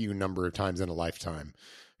very few number of times in a lifetime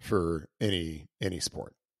for any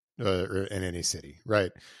sport or in any city,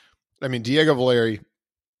 right? I mean, Diego Valeri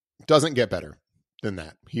doesn't get better than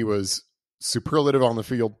that. He was superlative on the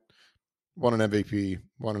field, won an MVP,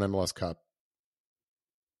 won an MLS Cup,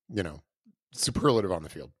 superlative on the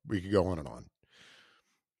field. We could go on and on.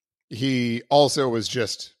 He also was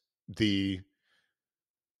just the,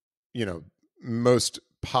 most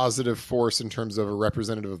positive force in terms of a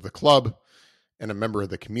representative of the club and a member of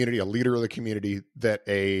the community, a leader of the community that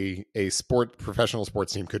a professional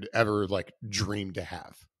sports team could ever dream to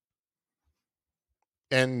have.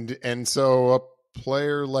 And so a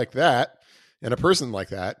player like that and a person like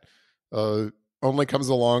that only comes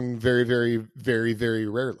along very, very, very, very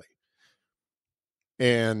rarely.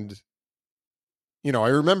 And, I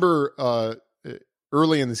remember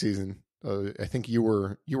early in the season, I think you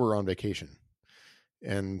were on vacation,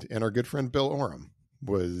 and our good friend Bill Oram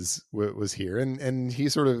was here, and he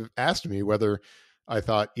sort of asked me whether I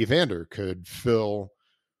thought Evander could fill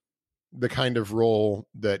the kind of role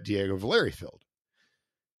that Diego Valeri filled.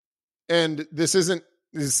 And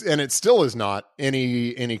it still is not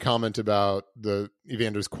any comment about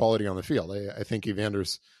Evander's quality on the field. I think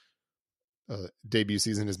Evander's debut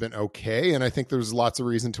season has been okay, and I think there's lots of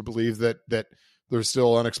reason to believe that there's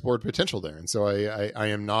still unexplored potential there. And so I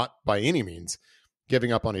am not by any means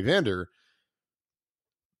giving up on Evander,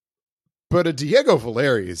 but a Diego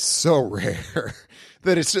Valeri is so rare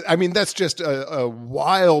that that's just a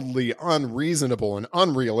wildly unreasonable and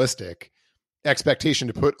unrealistic expectation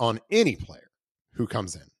to put on any player who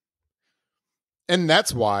comes in. And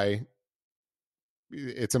that's why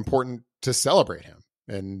it's important to celebrate him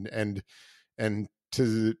and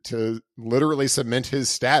to literally cement his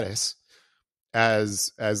status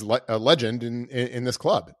as a legend in this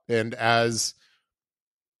club and as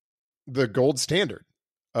the gold standard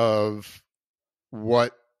of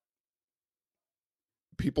what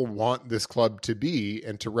people want this club to be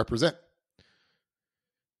and to represent.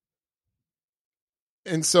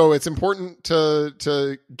 And so it's important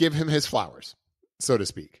to give him his flowers, so to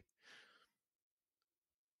speak.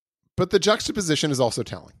 But the juxtaposition is also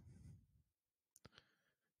telling.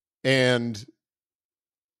 And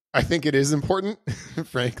I think it is important,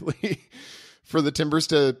 frankly, for the Timbers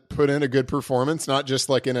to put in a good performance, not just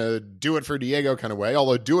like in a do it for Diego kind of way,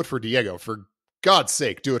 although do it for Diego, for God's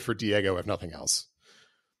sake, do it for Diego, if nothing else.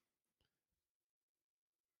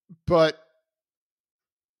 But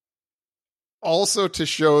also to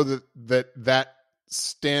show that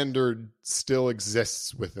standard still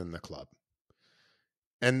exists within the club.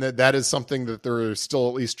 And that is something that they're still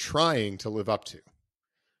at least trying to live up to.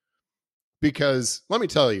 Because let me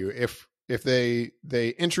tell you, if they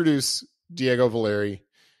introduce Diego Valeri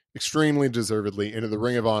extremely deservedly into the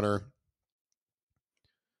Ring of Honor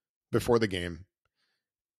before the game,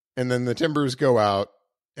 and then the Timbers go out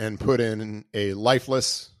and put in a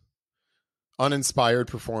lifeless, uninspired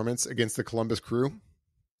performance against the Columbus Crew,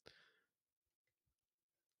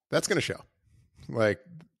 that's going to show. Like,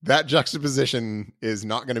 that juxtaposition is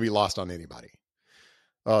not going to be lost on anybody.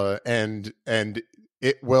 And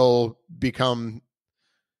it will become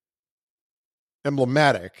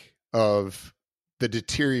emblematic of the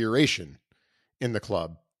deterioration in the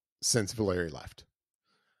club since Valeri left.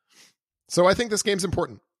 So I think this game's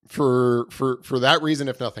important for that reason,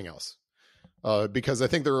 if nothing else. Because I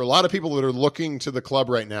think there are a lot of people that are looking to the club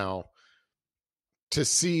right now to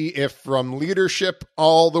see if from leadership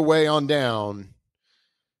all the way on down,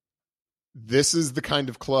 this is the kind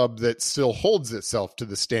of club that still holds itself to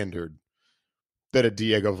the standard that a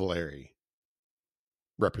Diego Valeri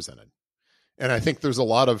represented. And I think there's a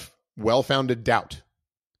lot of well-founded doubt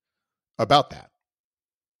about that.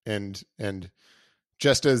 And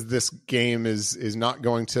just as this game is not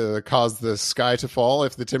going to cause the sky to fall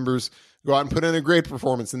if the Timbers go out and put in a great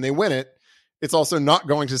performance and they win it, it's also not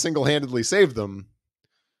going to single-handedly save them.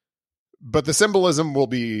 But the symbolism will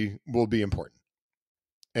be important.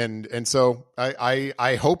 And so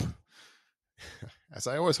I hope, as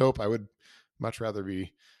I always hope, I would much rather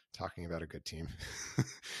be talking about a good team.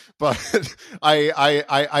 But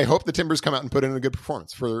I hope the Timbers come out and put in a good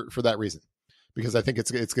performance for that reason, because I think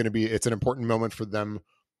it's an important moment for them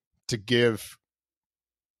to give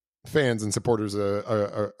fans and supporters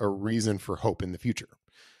a reason for hope in the future,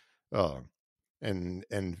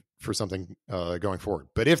 and for something going forward.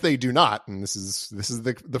 But if they do not, and this is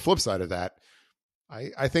the flip side of that,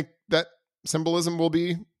 I think that symbolism will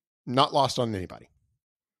be not lost on anybody.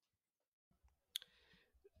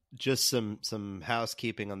 Just some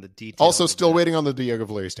housekeeping on the details. Also, still waiting on the Diego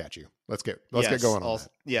Valeri statue. Let's get going on that.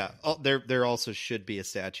 Yeah, there also should be a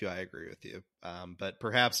statue. I agree with you. But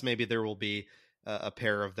perhaps maybe there will be a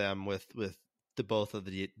pair of them with the both of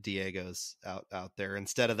the Diegos out there,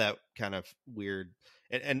 instead of that kind of weird,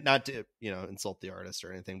 and not to insult the artist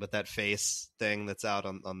or anything, but that face thing that's out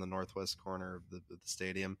on the northwest corner of the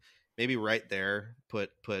stadium. Maybe right there, put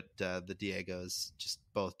the Diegos just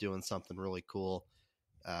both doing something really cool.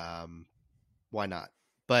 Why not?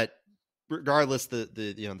 But regardless,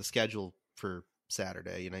 the schedule for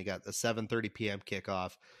Saturday, you got the 7:30 p.m.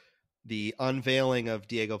 kickoff. The unveiling of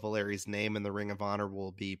Diego Valeri's name in the Ring of Honor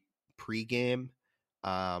will be pregame.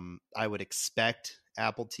 I would expect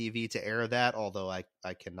Apple TV to air that, although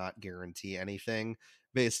I cannot guarantee anything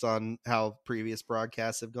based on how previous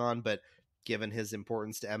broadcasts have gone. But given his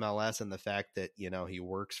importance to MLS and the fact that he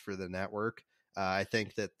works for the network, I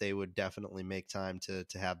think that they would definitely make time to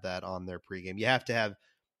have that on their pregame. You have to have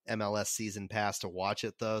MLS season pass to watch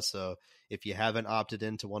it, though. So if you haven't opted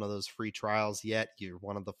into one of those free trials yet, you're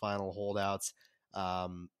one of the final holdouts.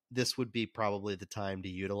 This would be probably the time to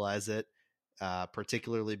utilize it,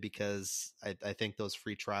 particularly because I think those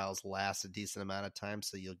free trials last a decent amount of time,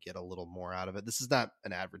 so you'll get a little more out of it. This is not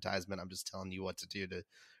an advertisement. I'm just telling you what to do to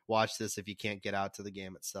watch this if you can't get out to the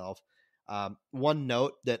game itself. One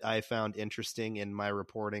note that I found interesting in my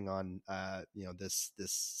reporting on this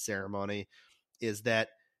ceremony is that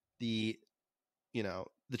the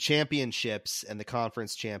championships and the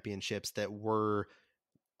conference championships that were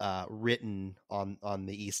written on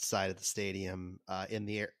the east side of the stadium in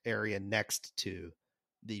the area next to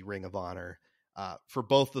the Ring of Honor for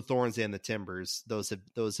both the Thorns and the Timbers, those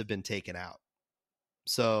have been taken out.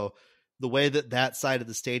 So the way that side of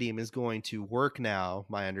the stadium is going to work now,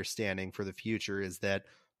 my understanding for the future is that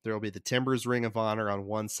there will be the Timbers Ring of Honor on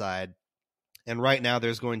one side. And right now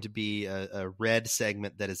there's going to be a red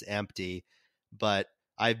segment that is empty, but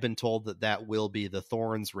I've been told that will be the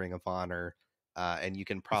Thorns Ring of Honor. And you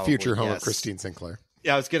can probably future home of Christine Sinclair.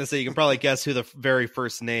 Yeah, I was going to say, you can probably guess who the very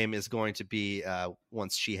first name is going to be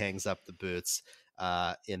once she hangs up the boots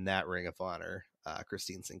in that Ring of Honor.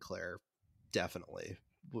 Christine Sinclair definitely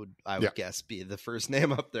would guess be the first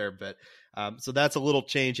name up there. But so that's a little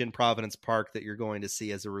change in Providence Park that you're going to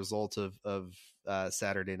see as a result of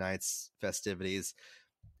Saturday night's festivities.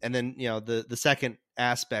 And then, the second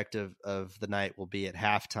aspect of the night will be at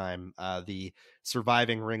halftime. The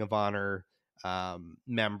surviving Ring of Honor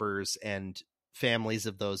members and families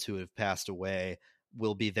of those who have passed away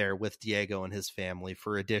will be there with Diego and his family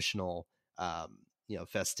for additional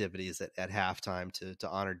festivities at halftime to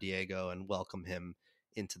honor Diego and welcome him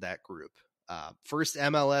into that group. First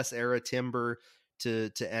MLS era Timber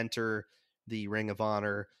to enter the Ring of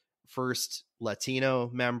Honor, first Latino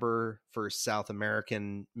member, first South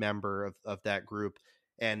American member of that group,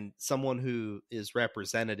 and someone who is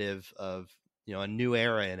representative of a new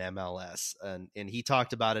era in MLS. And he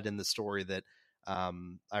talked about it in the story that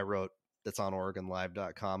I wrote that's on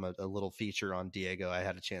OregonLive.com, a little feature on Diego. I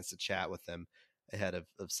had a chance to chat with him ahead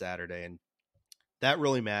of Saturday, and that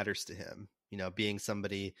really matters to him, being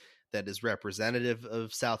somebody that is representative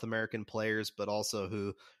of South American players, but also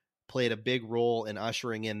who played a big role in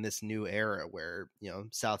ushering in this new era where,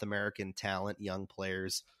 South American talent, young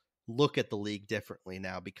players look at the league differently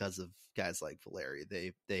now because of guys like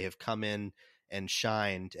Valeri. They have come in and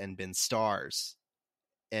shined and been stars.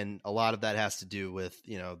 And a lot of that has to do with,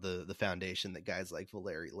 the foundation that guys like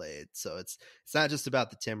Valeri laid. So it's not just about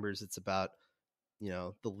the Timbers. It's about,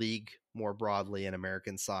 the league more broadly in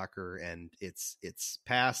American soccer, and it's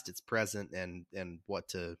past, it's present, and what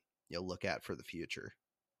to look at for the future.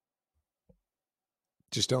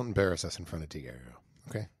 Just don't embarrass us in front of Diego.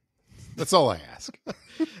 Okay. That's all I ask.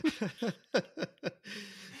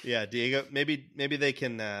 Yeah. Diego, maybe they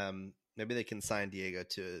can sign Diego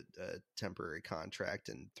to a temporary contract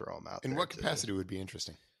and throw him out. In what capacity would be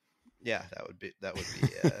interesting? Yeah, that would be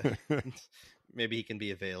maybe he can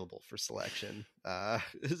be available for selection,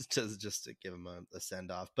 just to give him a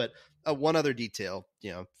send off. But one other detail,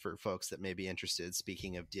 for folks that may be interested,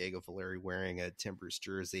 speaking of Diego Valeri wearing a Timbers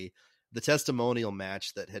jersey, the testimonial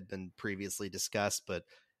match that had been previously discussed, but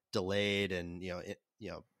delayed and,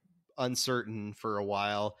 uncertain for a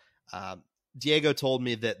while. Diego told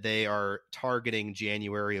me that they are targeting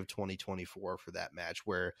January of 2024 for that match,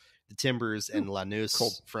 where the Timbers and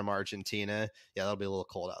Lanús from Argentina. Yeah, that'll be a little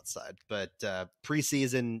cold outside, but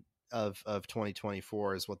preseason of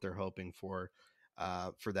 2024 is what they're hoping for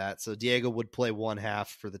that. So Diego would play one half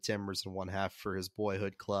for the Timbers and one half for his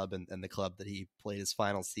boyhood club and the club that he played his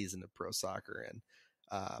final season of pro soccer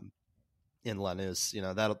in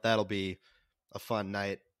Lanús. That'll be a fun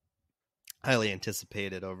night. Highly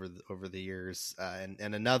anticipated over the years, and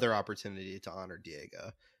another opportunity to honor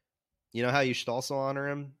Diego. You know how you should also honor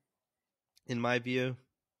him, in my view?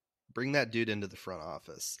 Bring that dude into the front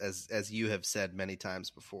office, as you have said many times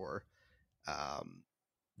before.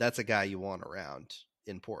 That's a guy you want around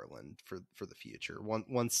in Portland for the future.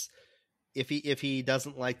 Once, if he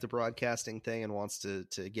doesn't like the broadcasting thing and wants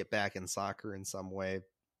to get back in soccer in some way,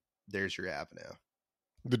 there's your avenue.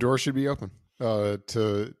 The door should be open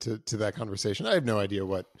to that conversation. I have no idea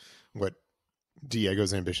what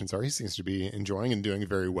Diego's ambitions are. He seems to be enjoying and doing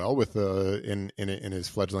very well with in his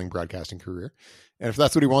fledgling broadcasting career. And if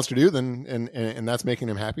that's what he wants to do, then and that's making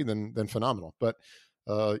him happy, then phenomenal. But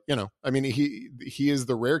he is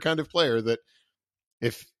the rare kind of player that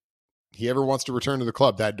if he ever wants to return to the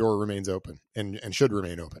club, that door remains open and should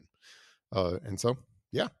remain open. And so,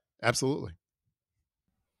 yeah, absolutely.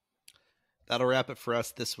 That'll wrap it for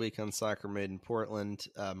us this week on Soccer Made in Portland.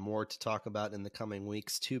 More to talk about in the coming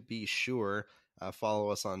weeks, to be sure. Follow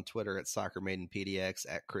us on Twitter at SoccerMaidenPDX,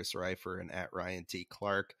 at Chris Reifer, and at Ryan T.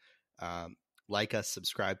 Clark. Like us,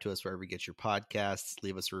 subscribe to us wherever you get your podcasts.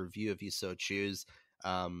 Leave us a review if you so choose.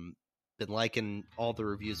 Been liking all the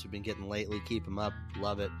reviews we've been getting lately. Keep them up.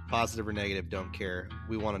 Love it. Positive or negative, don't care.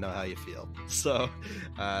 We want to know how you feel. So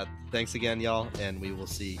thanks again, y'all, and we will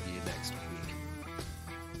see you next week.